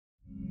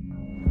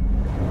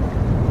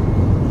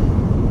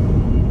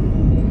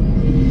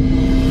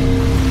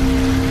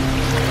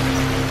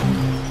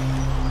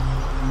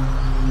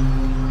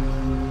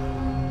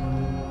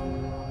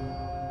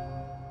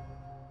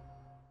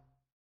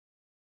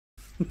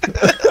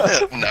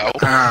No.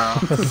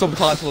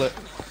 Subtitle it.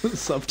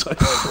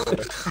 Subtitle.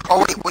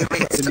 Oh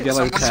wait. In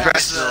yellow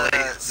text.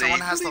 Someone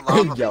has the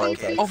lava Yellow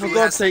bucket. Oh, for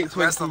God's sake,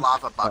 Who has the Twinkie.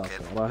 lava Oh, bucket?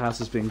 okay, well, our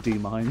house is being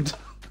demined.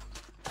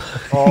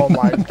 Oh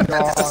my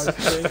god,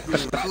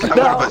 thank you. I'm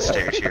gonna put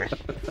stairs here.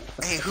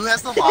 Hey, who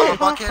has the lava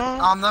bucket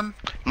on them?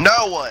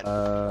 No one!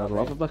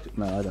 Lava bucket?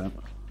 No, I don't.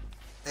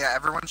 Yeah,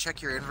 everyone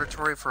check your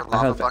inventory for a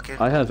lava bucket.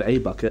 I have a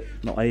bucket,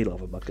 not a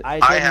lava bucket. I I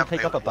didn't have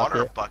pick up a a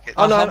water bucket. bucket.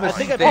 Oh, no, I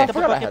think I picked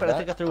up a bucket, but I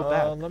think I threw it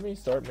back. Let me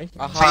start making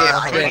See,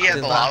 if you had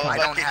the lava I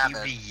don't bucket, have you'd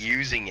it. be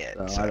using it.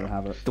 No, So. I don't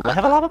have it. Do I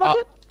have a lava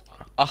bucket?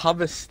 I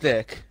have a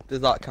stick. Does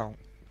that count?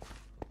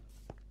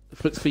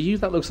 For you,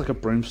 that looks like a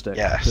broomstick.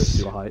 Yes.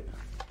 To your height.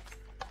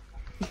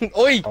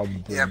 Oi!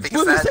 Yeah, We're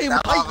because the that same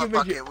height, lava you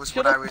bucket midget. was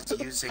Shut what I up. was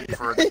using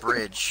for the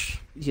bridge.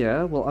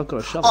 Yeah, well, I've got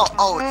a shovel.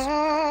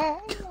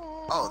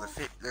 Oh, the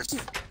fish. There's.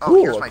 Ooh,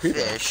 Here's a my creeper.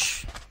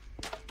 fish.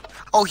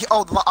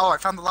 I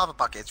found the lava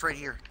bucket. It's right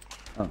here.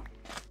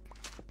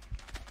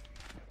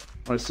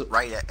 Right, so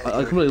Right. I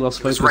completely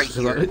lost it was focus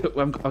right because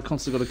here. I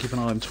constantly got to keep an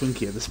eye on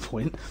Twinkie at this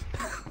point.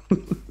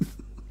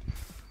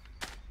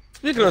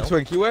 Speaking of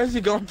Twinkie, where's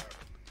he gone?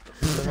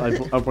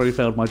 I've already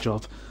failed my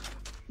job.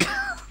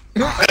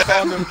 I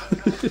found him.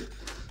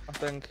 I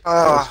think.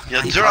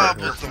 Your job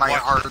was to My watch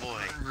heart the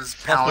boy. was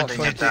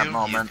pounding at that You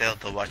moment. failed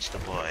to watch the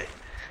boy.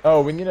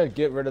 Oh, we need to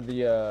get rid of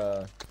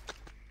the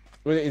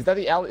Wait, is that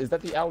the alley? Is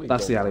that the alley?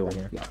 That's the alley right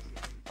one. here? Yeah.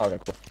 Okay,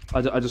 cool.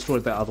 I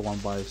destroyed that other one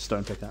by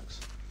stone pickaxe.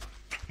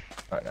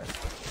 Alright, nice.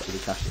 So we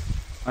cashed it.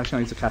 Actually,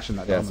 I need to cash in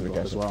that Yeah, diamond so we block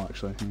cash as it. well.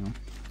 Actually, hang on.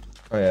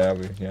 Oh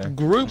yeah.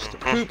 Grouped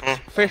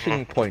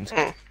fishing point.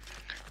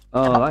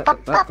 Oh,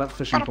 that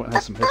fishing point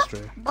has some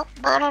history.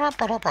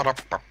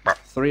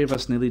 3 of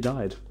us nearly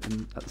died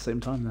at the same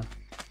time there.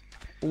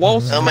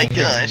 Whilst Oh my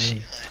gosh.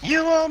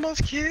 You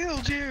almost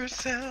killed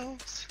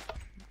yourselves.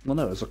 Well,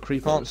 no, it was a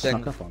creeper Can't that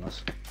snuck sing. up on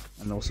us,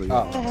 and also.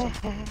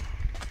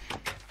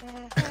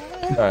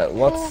 Alright,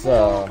 let's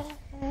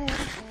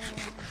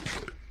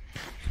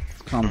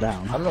Calm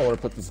down. I don't know where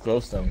to put this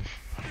glowstone.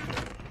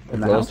 In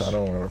the Glowstone, house? I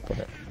don't know where to put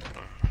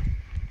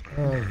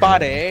it.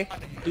 Buddy,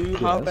 do you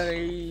have Yes.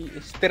 any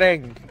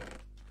string?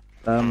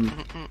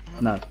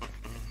 No.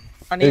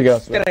 I Here you need go.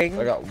 string.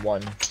 I got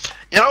one.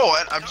 You know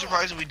what? I'm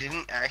surprised we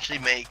didn't actually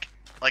make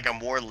like a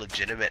more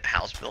legitimate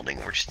house building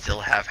where we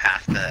still have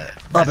half the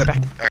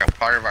or a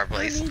part of our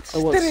place.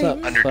 Oh, what's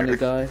up, Under funny dirt.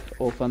 guy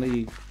or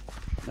funny?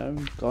 No,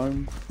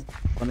 gone.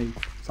 Funny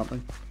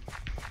something.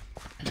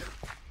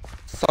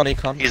 Sonny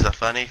cunt. He's a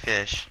funny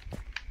fish.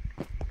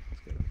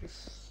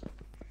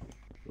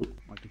 Oh,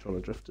 my controller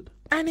drifted.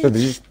 I need So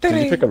did you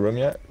string. pick a room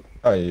yet?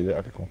 Oh yeah, you did.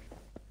 Okay, cool.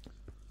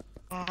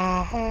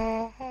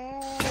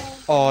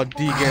 Oh,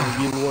 Deegan,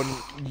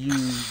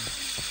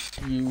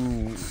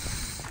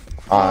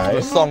 the I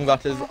song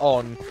that is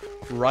on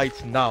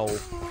right now.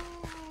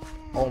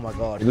 Oh my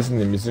god. you listen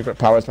to the music.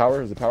 Power is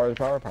power. Is it power is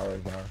power? Power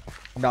is power.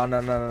 No,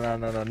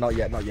 not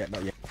yet.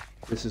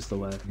 This is the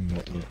way.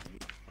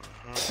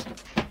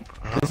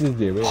 This is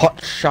the way.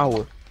 Hot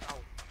shower.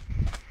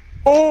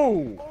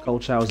 Oh!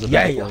 Cold showers are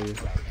Yeah. better for you.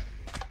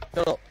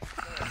 Shut up.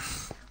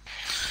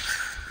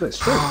 But it's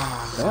true.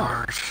 They are.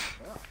 Lord.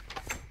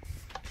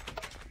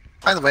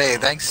 By the way,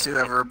 thanks to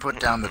whoever put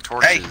down the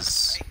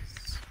torches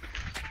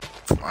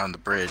on the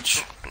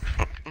bridge.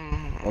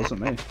 Wasn't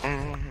me.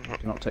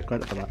 Do not take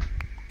credit for that.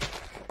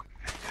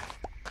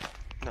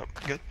 No,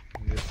 good.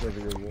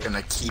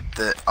 Gonna keep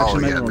the.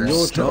 Actually, yeah, Megalon, there's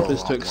your still job a is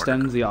to lot more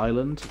extend the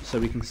island so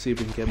we can see if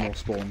we can get more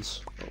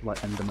spawns, like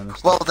Enderman and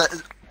stuff.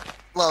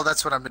 Well,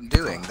 that's what I've been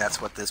doing. That's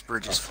what this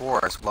bridge is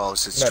for, as well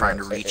as it's trying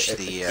to reach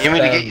the You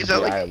mean to get Extend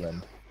yourself the like-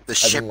 island. the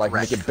As in, like,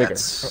 shipwreck. make it bigger.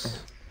 that's-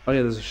 Oh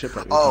yeah, there's a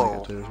shipwreck we Oh. can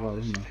get to as well,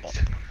 isn't there?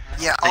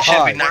 Yeah. They should be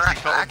we're nicely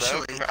cold, though,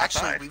 actually, from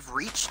actually, outside. we've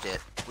reached it.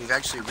 We've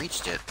actually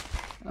reached it.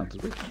 Oh,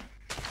 did we?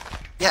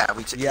 Yeah,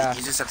 Yeah.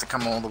 You just have to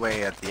come all the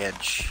way at the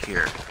edge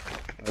here.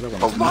 I don't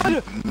But want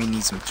to. we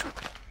need some.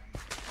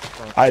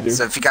 I do.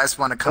 So if you guys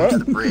want to come to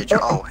the bridge,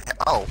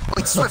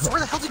 wait, Swift, where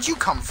the hell did you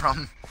come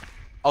from?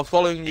 I was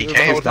following you He the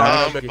came whole from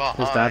time. behind.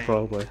 His dad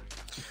probably.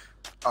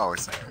 Oh,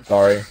 it's not.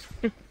 Sorry.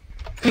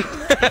 He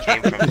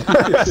came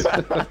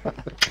from.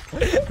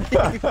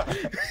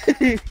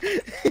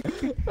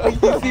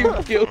 You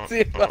seem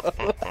guilty about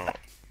that.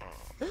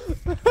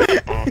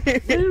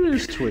 Where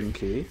is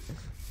Twinkie?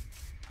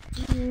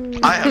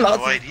 I have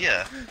no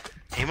idea.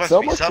 He must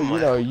So be much for,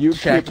 somewhere. you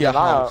Check keep your an eye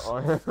house. out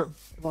on him.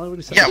 Why would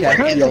he say Yeah, that? where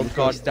Check is your it?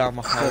 goddamn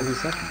house. 30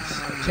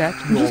 seconds. Check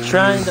I'm your just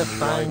trying to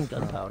find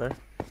gunpowder.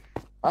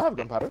 I have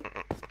gunpowder.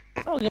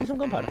 Oh, give me some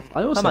gunpowder.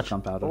 I also How have much?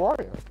 gunpowder. Who are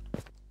you?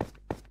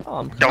 Oh,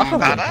 I'm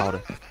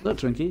Gunpowder? Look,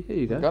 Twinkie, here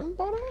you go.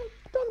 Gunpowder?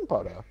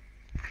 Gunpowder.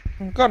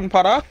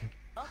 Gunpowder.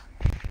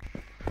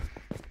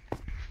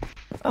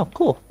 Oh,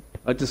 cool.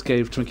 I just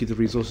gave Twinkie the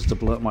resources to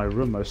blow up my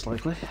room, most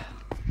likely.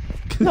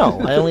 No,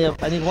 I only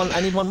have. I need one.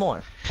 I need one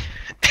more.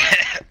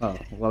 Oh,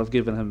 well, I've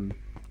given him.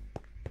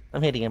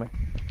 I'm hitting him.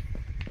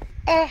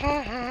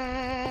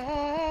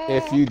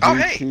 If you do Oh,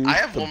 hey, choose I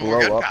have to one more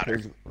blow up gunpowder.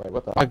 his... Wait,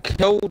 what the I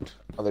killed.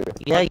 Oh, there you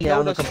go. Yeah,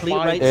 on the Build a complete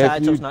spine. right If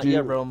side, so you it's not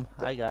your do- room.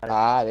 I got it.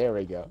 Ah, there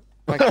we go.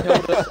 I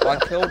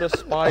killed a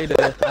spider.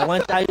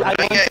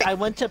 I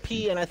went to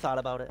pee and I thought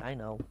about it. I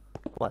know.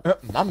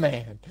 What? My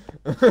man.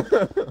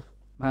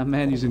 My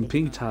man using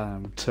pee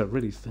time to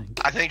really think.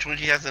 I think Twinkie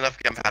has enough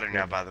gunpowder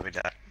now, by the way,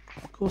 Dad.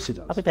 Of course he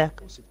does. I'll be back.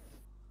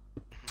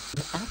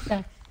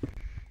 Okay.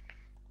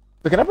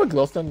 But can I put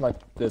glowstone like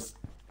this?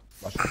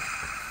 I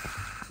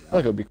feel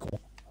like it would be cool.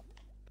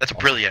 That's a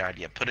brilliant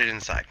idea. Put it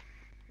inside.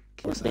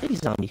 Kill this baby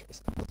zombie.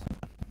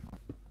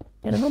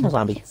 And a normal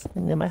zombie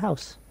in my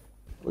house.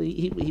 Well,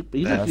 Yeah,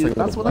 it's like a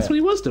that's little what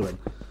he was doing.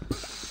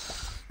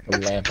 A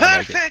lamp, I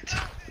like it. Perfect!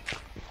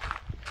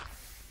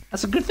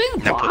 That's a good thing,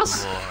 Now put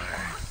boss. more.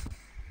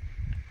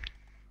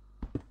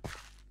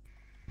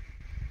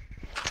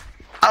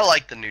 I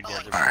like the new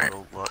Nether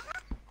portal look.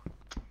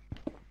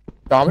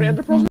 How many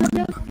ender pearls do you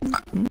have?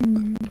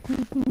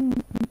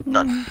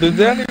 None. Does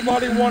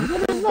anybody want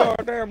those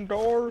goddamn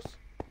doors?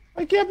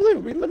 I can't believe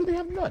it. We literally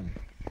have none.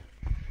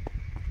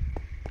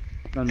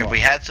 And If what? we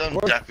had some,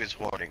 Duck was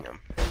hoarding them.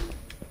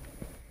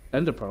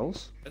 Ender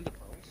pearls.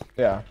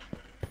 Yeah.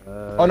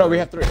 Oh no, we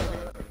have 3.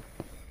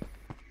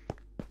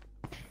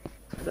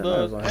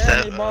 Does What's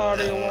that?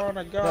 anybody want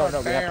a No, we have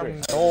goddamn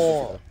 3.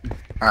 door?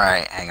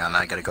 Alright, hang on,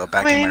 I gotta go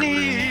back We in my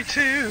need room.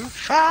 to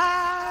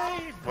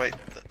fight. Wait.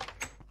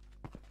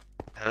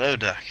 Hello,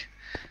 Duck.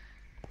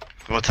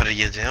 What are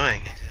you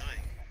doing?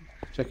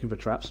 Checking for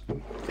traps.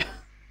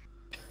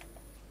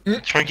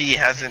 Twinkie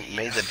hasn't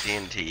made the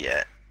TNT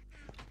yet.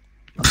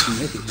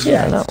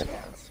 Yeah, I know.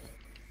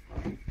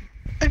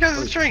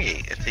 Because it's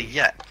Twinkie. It's a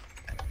yet.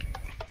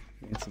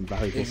 It's some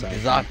valuable sound.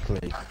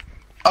 Exactly.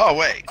 Oh,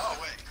 wait.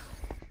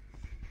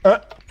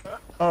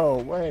 Oh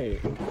wait.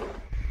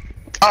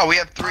 Oh, we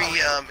have 3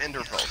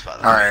 ender pearls, by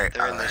the way. Alright,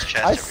 They're in those alright.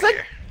 chests I over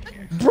said-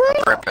 here. Bro!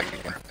 Right back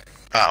again.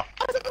 Oh. I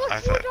I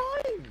thought.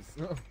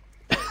 times.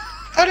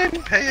 I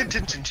didn't pay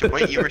attention to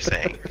what you were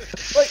saying.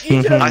 Like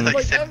each of I them, thought you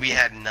like, said we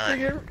had none.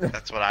 figure-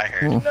 That's what I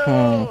heard.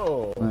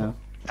 No. Yeah.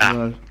 Ah.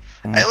 Well,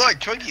 Hey, look,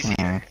 Twinkie's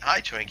here.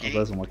 Hi, Twinkie. Oh,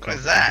 those are my What is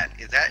carpet. that?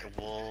 Is that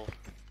wool?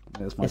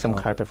 there's my Here's some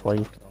carpet. carpet for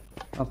you.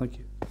 Oh, thank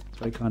you. It's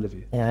very kind of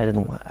you. Yeah, I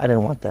didn't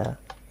want that.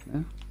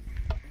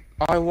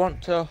 I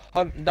want to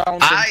hunt down some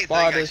I think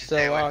I spiders should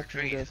stay so away I from can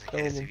Twinkie just in kill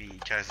case them. if he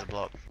tries to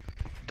blow up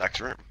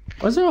Duck's room.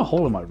 Why is there a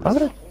hole in my Why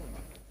would roof?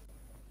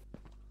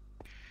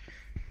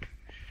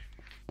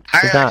 I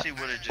It's not. actually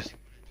would have just.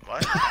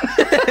 What?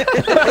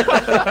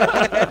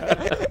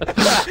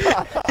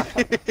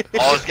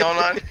 All is going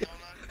on?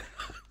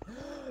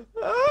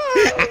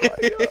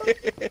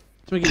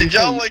 Twinkie, Did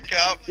y'all wake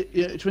up?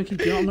 Yeah, Twinkie,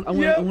 do you know,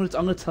 I'm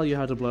gonna tell you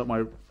how to blow up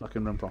my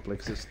fucking room properly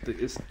because it's until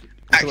it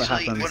Actually, it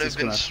happens, would it's have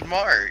been gonna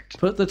smart.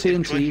 put the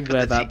Twinkie TNT put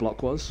where the that T-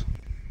 block was.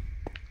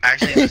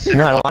 Actually, the center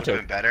No, I don't block want would to.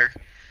 have been better.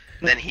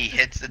 Then he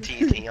hits the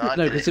TNT on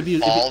No, and because it if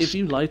falls,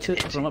 you light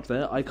it and from up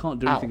there, I can't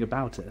do Ow. anything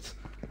about it.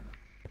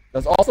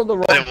 That's also the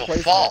wrong but it will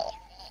placement. fall.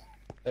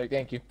 Hey,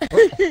 thank you.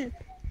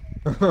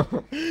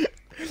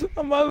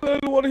 I'm the only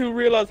one who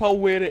realized how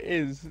weird it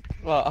is.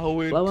 Like, how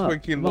weird Blow up.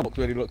 Twinkie Come on. looks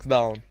when he looks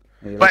down.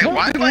 Yeah, Wait, like-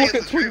 why am look I at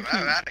in this room? Twinkie.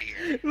 I'm out of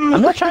here.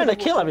 I'm not trying to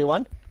kill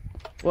everyone.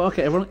 Well,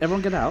 okay,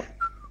 everyone get out.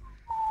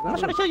 I'm not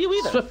trying to kill you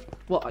either. Swift.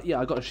 Well, yeah,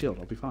 I got a shield.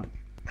 I'll be fine.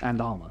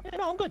 And armor. Yeah,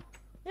 no, I'm good.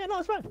 Yeah, no,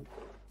 it's fine.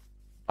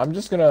 I'm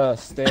just gonna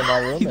stay in my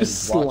room He and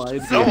just watch.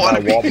 slides see I don't if want my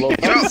to be. wall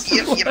blows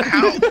up.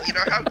 You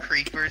know how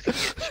creepers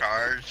get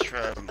charged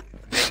from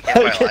being hit by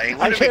lightning?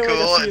 I Wouldn't it be can't wait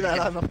cool? to see that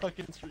If, on the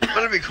fucking street.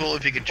 wouldn't it be cool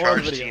if you could Or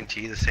charge video.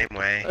 TNT the same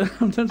way?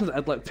 I'm tempted to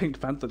add like Pink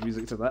Panther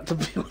music to that, to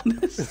be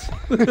honest.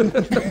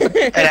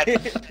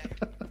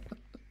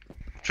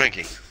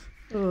 Twinkie,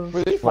 Will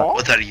they fall?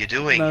 what are you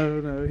doing?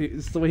 no,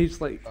 it's the way he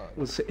just like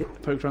was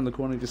poked around the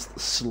corner and just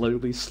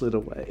slowly slid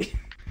away.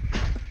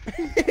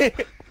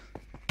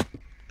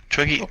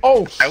 Twinkie,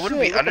 Oh, I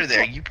wouldn't be shit, under what the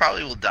there. fuck? You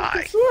probably will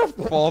die.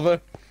 Swift.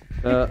 Father.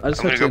 I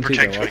just I'm had gonna go TNT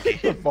protect go off.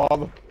 Twinkie.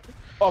 Father.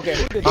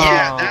 Okay.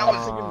 Yeah, that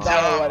was dumb.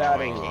 dumb, Right out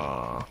of Twinkie.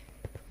 Aw. Did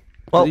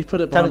Well, he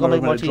put it time to behind go my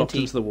make room more and it dropped TNT.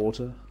 into the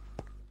water?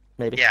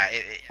 Maybe. Yeah,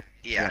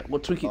 yeah.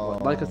 Well, Twinkie,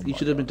 Oh you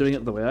should have been doing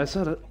it the way I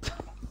said it.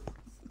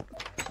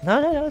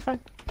 No, it's fine.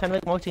 Time to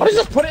make more Why TNT. don't you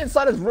just put it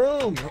inside his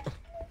room? Time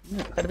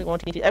to make more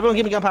TNT. Everyone,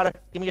 give me gunpowder.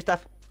 Give me your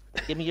stuff.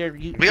 Give me your.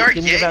 We already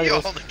give me your gave you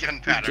all valuables. the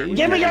gunpowder. Give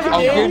Give me your I'll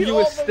valuables. give you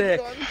a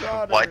stick.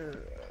 What?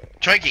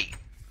 Twinkie,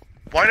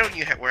 why don't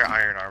you wear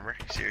iron armor?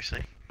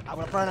 Seriously. I'm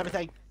gonna burn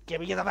everything. Give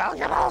me the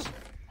valuables.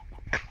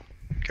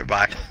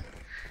 Goodbye.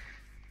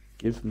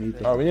 Give me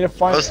the. Oh, we need to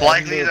find. Most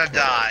likely ender to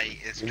die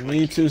is We Twinkie.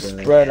 need to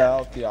spread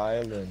out the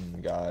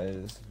island,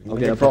 guys. We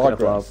Okay, need I'll pick it up,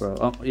 progress. bro.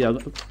 Oh,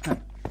 yeah.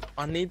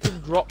 I need to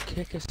drop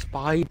kick a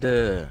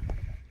spider.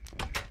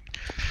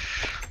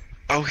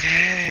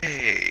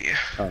 Okay.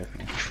 Oh.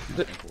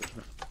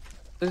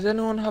 Does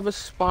anyone have a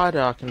spider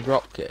I can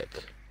drop kick?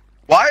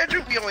 Why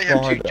do we only have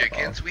 2 Spider.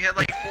 chickens? We had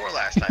like 4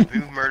 last time. We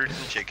murdered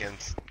some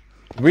chickens.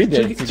 We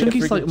did. to get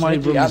Twinkies like freaking my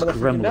Twinkie out room's of the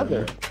freaking gremlin.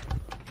 nether.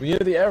 We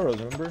needed the arrows,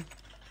 remember?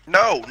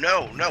 No.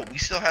 We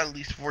still had at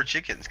least 4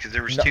 chickens because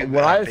there was No, 2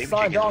 when I baby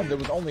signed chickens. on, there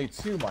was only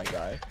 2, my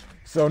guy.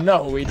 So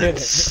no, we didn't.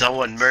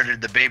 Someone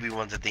murdered the baby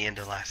ones at the end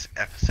of last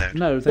episode.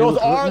 No, they Those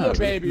were, are no, the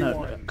baby no,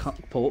 ones.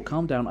 Paul,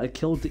 calm down. I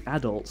killed the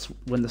adults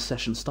when the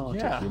session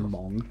started, Yeah. you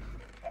mong.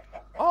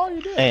 Oh,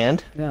 you did.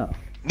 And Yeah.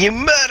 You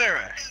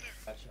murderer!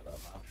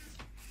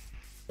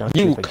 don't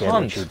You you forget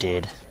cunt. what you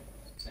did.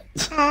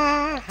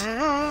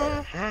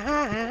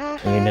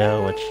 You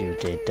know what you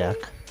did, Duck.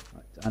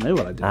 I know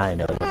what I did. I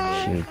know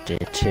what you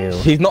did too.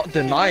 He's not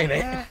denying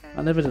it.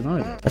 I never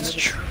denied it. That's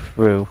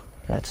true.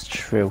 That's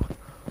true.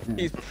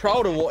 He's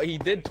proud of what he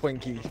did,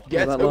 Twinkie. Yeah,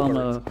 Get that over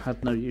llama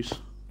had no use.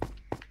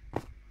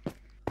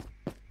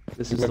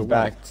 This We is the went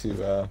back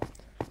to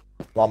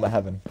Llama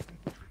Heaven.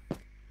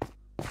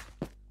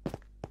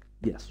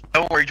 Yes.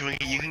 Don't worry,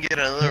 Twinkie, you can get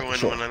another one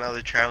when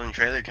another traveling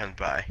trailer comes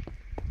by.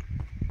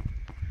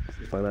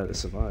 If I let it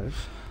survive.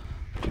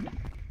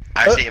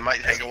 Actually, it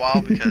might take a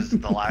while because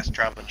the last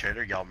traveling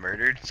trailer y'all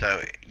murdered,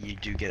 so you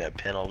do get a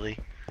penalty.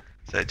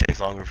 So it takes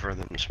longer for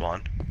them to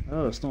spawn.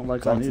 Oh, it's not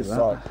like I Sounds knew to that.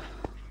 suck.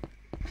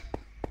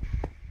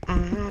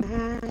 I'm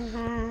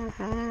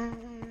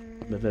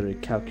a very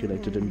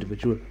calculated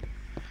individual.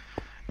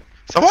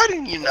 So why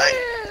didn't you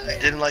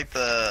didn't like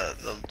the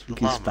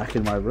He's llama? back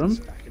in my room.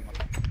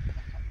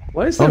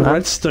 Why is there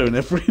redstone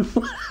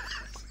everywhere?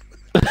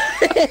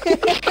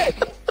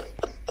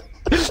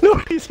 No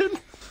reason.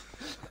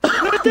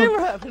 No idea what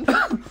happened.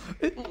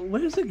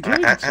 Where's it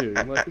going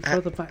to? Like, it's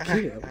further back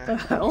here. What the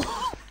hell?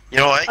 You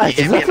know what? You Does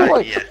gave me that an feel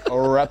idea.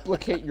 like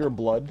replicate your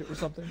blood or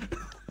something?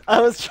 I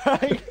was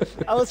trying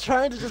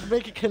to just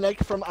make it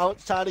connect from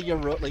outside of your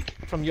room, like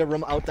from your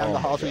room out down the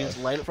hall, so you just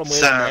light it from way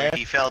down Sorry, there.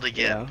 he failed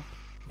again.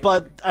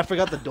 But I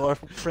forgot the door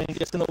frame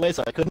gets in the way,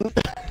 so I couldn't.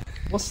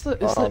 What's the?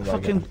 It's Oh like my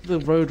fucking God. the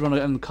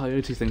Roadrunner and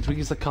Coyote thing.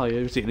 Twinkies the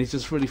Coyote, and he's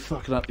just really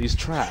fucking up these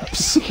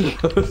traps.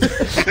 It's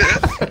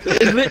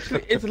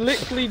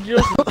literally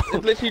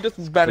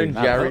just Ben and Clean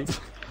that Jerry. up. It's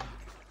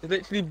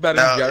literally Ben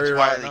No, and Jerry it's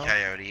right Wile E. now.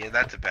 Coyote.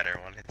 That's a better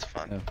one. It's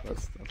fun. Yeah,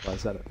 that's why I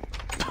said it.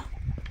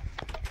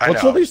 I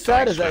What's know, really it's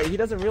sad doing is that swift. he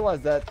doesn't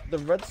realize that the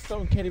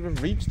redstone can't even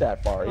reach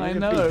that far, even I if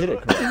know. he did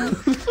it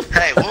correctly.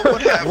 Hey, what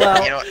would happen?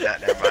 Well- You know what?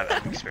 Never mind.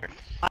 I'm experiencing.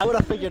 I would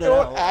have figured it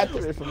Don't out. add to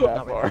it from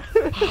that far.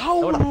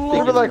 How I would've long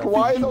You'd be like, did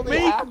why is you only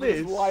make half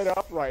this? this light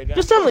up right now?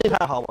 Just don't leave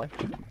that hallway.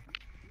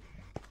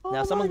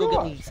 Now someone go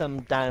get me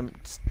some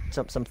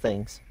some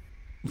things.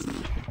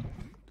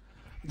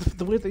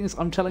 The weird thing is,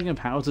 I'm telling him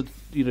how to,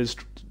 you know,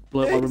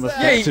 blow up my room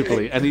Exactly.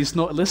 effectively, and he's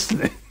not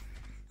listening.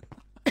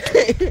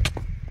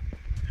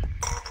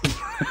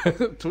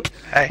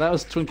 Hey. That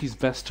was Twinkie's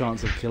best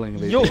chance of killing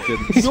me. Yo, He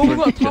didn't you're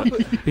sprint that jump. type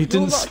of- He you're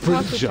didn't that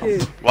sprint type of jump.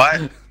 kid.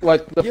 What?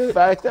 Like, the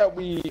fact that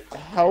we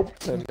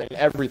helped him and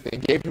everything,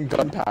 gave him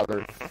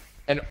gunpowder,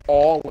 and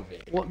all of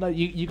it. What? No,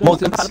 you More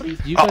guys gunpowder?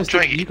 didn't. You Oh, guys,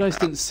 Twinkie. you guys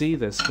didn't see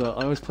this, but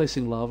I was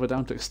placing lava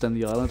down to extend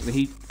the island, and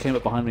he came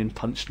up behind me and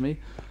punched me,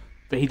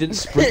 but he didn't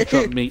sprint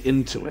jump me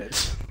into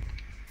it.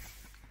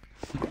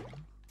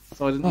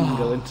 So I didn't even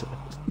go into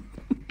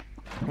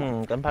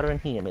it. Gunpowder in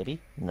here, maybe?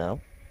 No.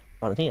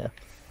 Not in here.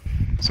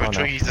 So Oh, no.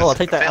 Twinkie's Oh, I'll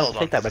take that- I'll failed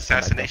take on that his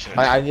back to my assassination.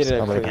 I need to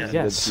Oh my clean God.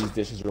 Yes. these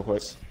dishes real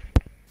quick.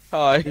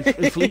 Hi.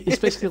 It's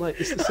basically like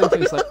it's the same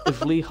thing. It's like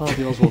if Lee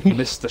Harvey Oswald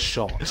missed the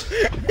shot.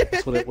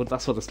 That's what it.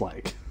 That's what it's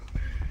like.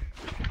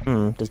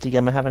 Does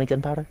DGM have any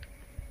gunpowder?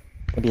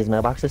 Maybe his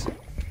mailboxes?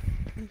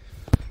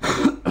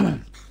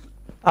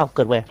 Oh,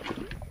 good, where?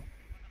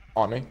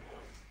 On me.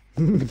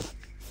 The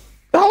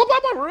hell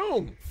about my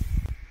room?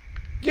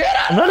 Get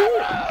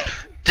out!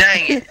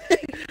 Dang it!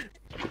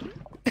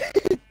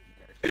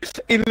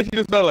 He literally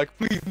just felt like,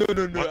 please, no. What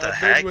the I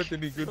heck? don't want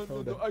any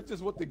gunpowder. I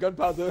just want the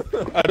gunpowder.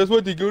 I just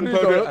want the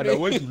gunpowder help and I me.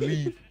 want to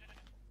leave.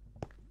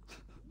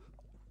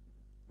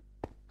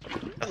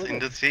 Nothing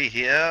to see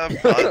here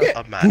but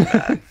a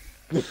madman.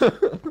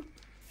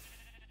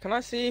 Can I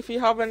see if you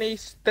have any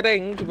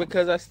string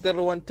because I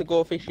still want to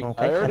go fishing?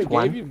 Okay, I already that's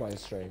one. gave you my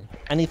string.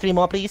 Any 3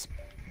 more, please?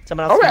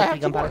 Someone else Oh, have I any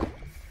have some gunpowder?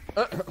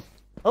 more.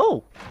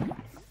 Oh!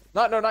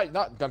 Not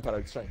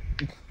gunpowder, string.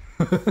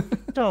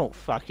 Don't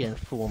fucking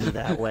fool me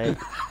that way.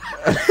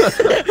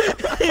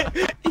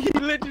 He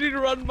literally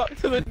ran back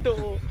to the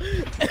door.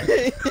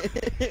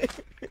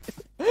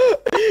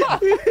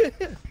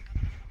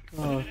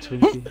 Oh,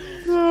 Twinkie.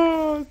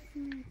 Oh,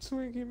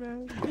 Swinky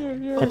man.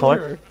 Hey, Paul,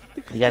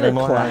 you got any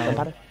more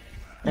gunpowder?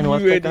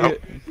 Anyone? You got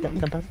idiot.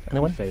 gunpowder?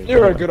 Anyone?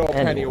 You're a good old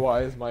Anyway.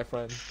 Pennywise, my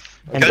friend.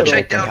 And Go good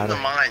check old down the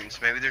gunpowder. mines.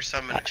 Maybe there's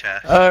some in the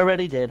chest.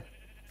 Already did.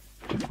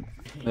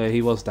 Yeah,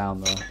 he was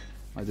down there.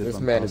 I did. This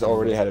run man past is him.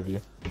 already ahead of you.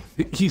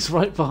 He's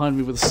right behind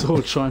me with a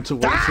sword, trying to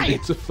wait for me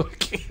to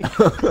fucking.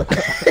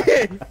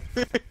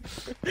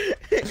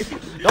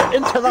 Go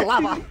into the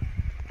lava.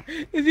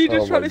 Is he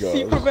just Oh trying my to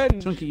seek God.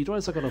 revenge? Twinkie, you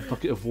realize I got a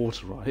bucket of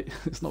water, right?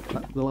 It's not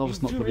that the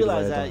lava's not You probably the way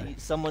realize I that die.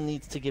 someone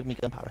needs to give me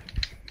gunpowder.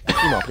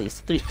 3 more, please.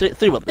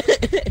 Three more.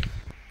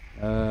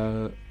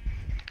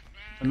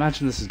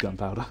 Imagine this is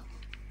gunpowder.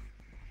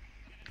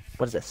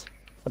 What is this?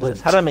 What is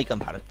this? How do I make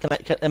gunpowder?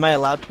 Am I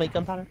allowed to make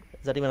gunpowder?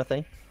 Is that even a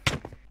thing?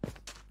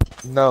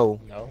 No.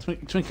 No.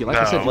 Twinkie, like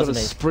I No. said, you got a Wasn't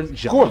me. sprint Who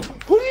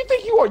jump. do you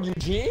think you are,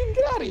 Eugene?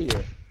 Get out of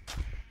here.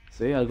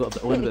 See, I went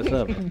a bit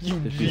further. Did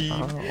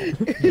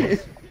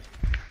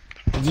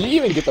you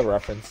even get the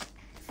reference?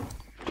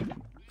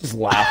 Just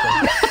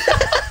laughing.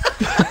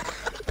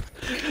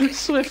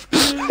 Swift.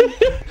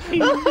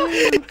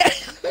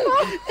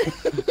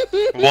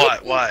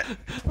 What?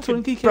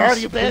 Twinkie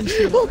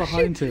came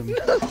behind him,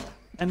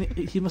 and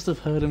he must have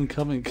heard him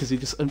coming because he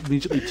just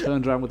immediately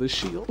turned around with his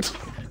shield.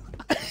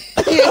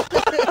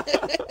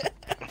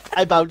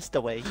 I bounced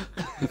away.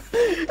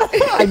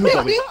 I moved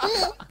away.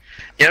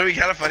 You know, it'd be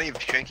kind of funny if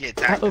Twinkie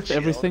attacked Out of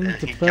everything,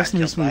 the person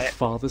who's moved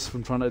farthest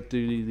from trying to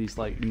do these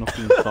like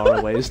knocking far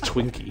away is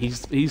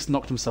Twinkie. He's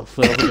knocked himself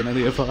further than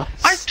any of us.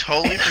 I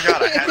totally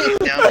forgot I had it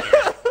down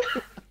here.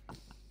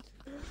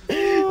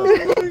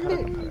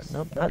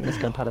 Nope, not in this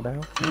gunpowder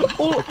barrel.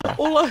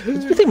 All I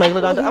heard. You think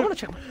Megalodon? I want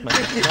to check.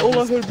 All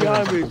I heard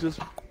behind me just.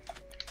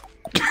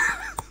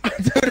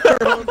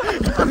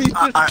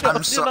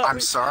 I'm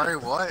sorry.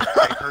 What?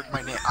 I heard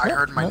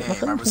my name.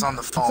 I was on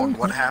the phone.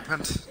 What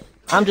happened?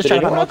 I'm just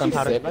trying to find more Did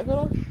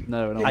gunpowder.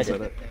 No, no I one did.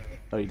 said it.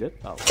 Oh, you did?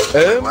 Oh.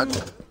 Wait,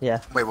 what? Yeah.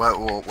 Wait,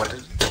 what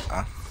did?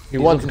 He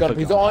wants gun. looking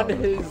He's for on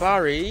gunpowder. his.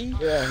 Barry,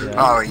 Yeah.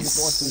 Oh, He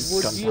wants his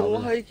would you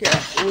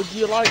gunpowder. would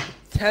you like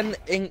 10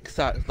 ink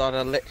sets that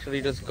I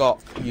literally just got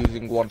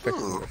using one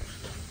picture? Ooh.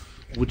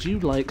 Would you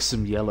like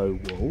some yellow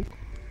wool?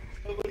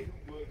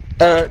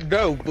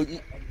 No, but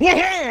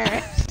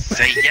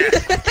Say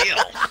yes, deal.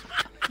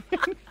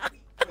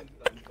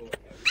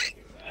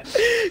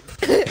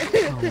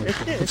 Oh my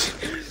god.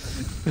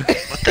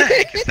 What the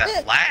heck is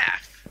that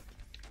laugh?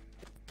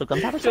 So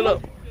gunpowder. shut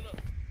up.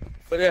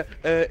 But yeah,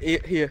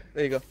 here,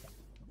 there you go.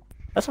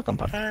 That's not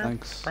gunpowder.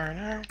 Thanks.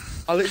 I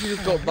literally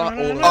just got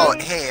that all. Oh,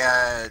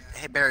 hey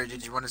Barry,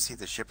 did you want to see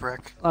the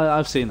shipwreck?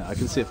 I've seen it. I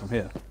can see it from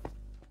here.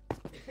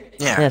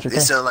 Yeah. Yeah, it's okay.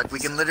 So like we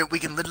can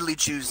literally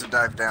choose to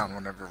dive down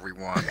whenever we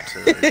want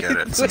to get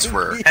it, since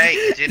we're.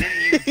 Hey, didn't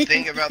you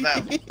think about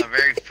that the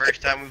very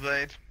first time we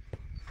played?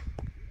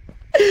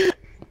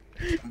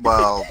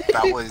 Well,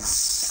 that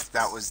was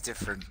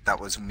different. That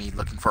was me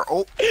looking for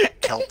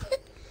kelp.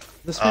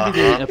 This may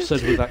be the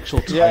episode with actual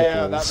titles.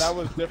 Yeah, that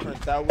was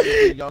different. That was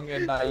the young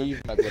and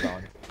naive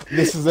Megalodon.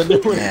 This is a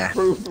new and Yeah.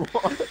 improved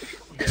one.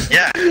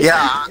 Yeah.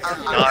 Yeah,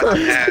 Not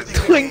as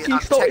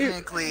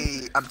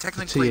I'm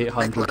technically T800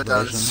 Megalodon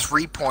version.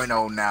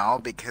 3.0 now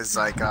because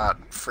I got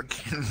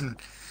freaking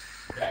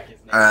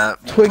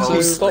Twinkie,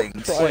 those stop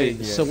things. trying.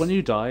 Wait, so when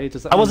you die,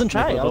 does that I wasn't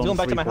mean trying, I was Megalodon going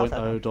back to my house.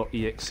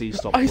 3.0.exe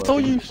stopped I saw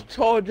working? you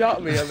charge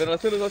at me, and then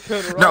as soon as I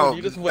turned around, No,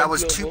 you just went that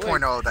was the other way.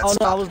 2.0. That Oh no, I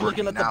stopped was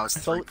looking working. at Now the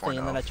it's boat thing,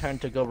 and then I 3.0.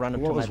 turned to go run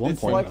up What to was my. 1.0?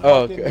 It's like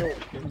Oh, fucking okay.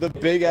 the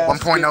big ass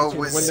 1.0 switch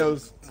was between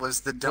Windows. was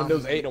the dumb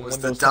Windows 8 and was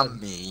Windows the dumb 10.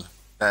 me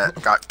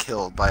that got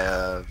killed by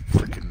a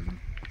freaking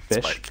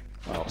Fish? spike.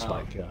 Oh,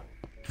 spike, yeah.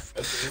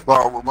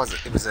 Well, what was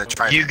it? It was a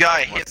trident. You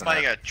got it hit wasn't by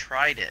a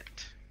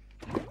trident.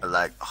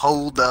 like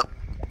hold up.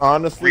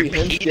 Honestly,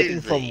 him skipping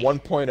Repeatedly. from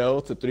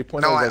 1.0 to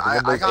 3.0 No, is like I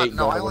Windows got 8 no,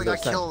 going I to only Windows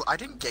got 10. killed. I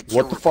didn't get What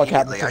killed the fuck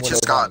happened repeatedly. to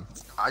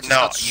I just No,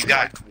 got you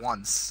got- striked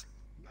once.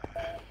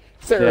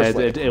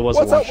 Seriously. Yeah, it was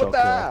What's a up with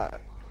one-shot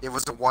that? It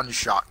was a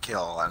one-shot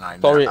kill,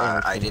 and Sorry,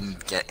 I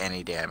didn't get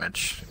any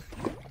damage.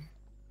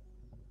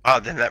 Oh,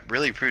 then that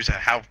really proves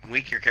how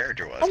weak your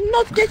character was. I'm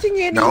not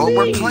getting any. No,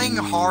 we're playing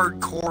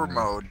hardcore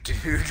mode,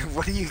 dude.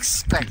 What do you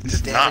expect?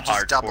 It's The not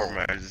damage is double. hardcore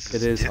mode.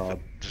 It is hard.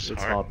 Just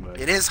It's hard. hard mode.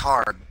 It is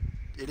hard.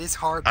 It is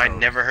hard. I mode.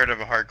 never heard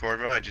of a hardcore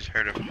mode. I just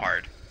heard of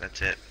hard.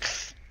 That's it.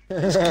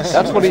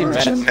 That's what he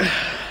meant.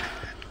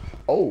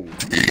 Oh.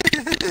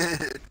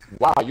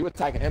 Wow, you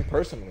attacking him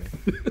personally.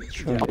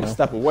 I'm gonna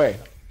step away.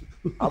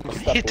 I'm gonna He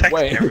step attacked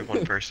away.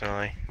 everyone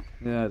personally.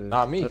 Yeah, I did.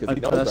 Not me, 'cause I he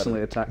knows personally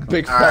better. attack them.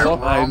 Big Alright, fella.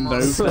 we're I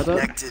almost know better.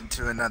 connected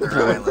to another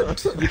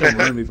island. You don't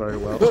know me very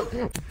well.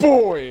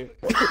 Boy!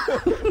 But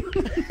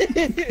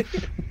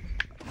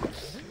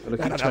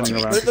I keep turning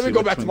around Let to me see go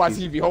the back to my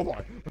Twinkie. TV, hold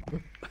on.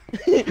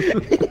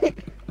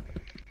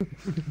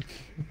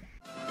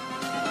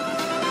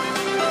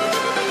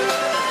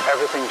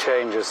 Everything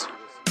changes.